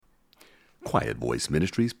Quiet Voice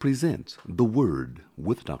Ministries presents The Word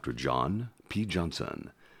with Dr. John P.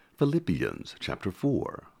 Johnson. Philippians chapter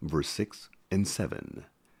 4, verse 6 and 7.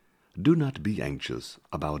 Do not be anxious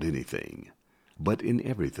about anything, but in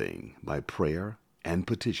everything, by prayer and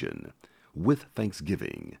petition, with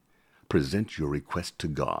thanksgiving, present your request to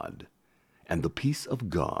God, and the peace of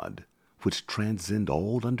God, which transcends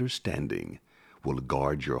all understanding, will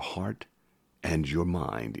guard your heart and your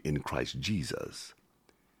mind in Christ Jesus.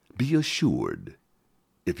 Be assured,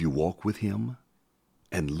 if you walk with Him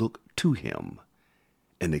and look to Him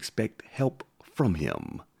and expect help from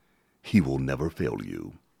Him, He will never fail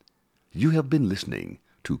you. You have been listening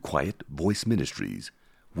to Quiet Voice Ministries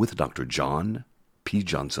with Dr. John P.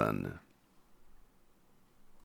 Johnson.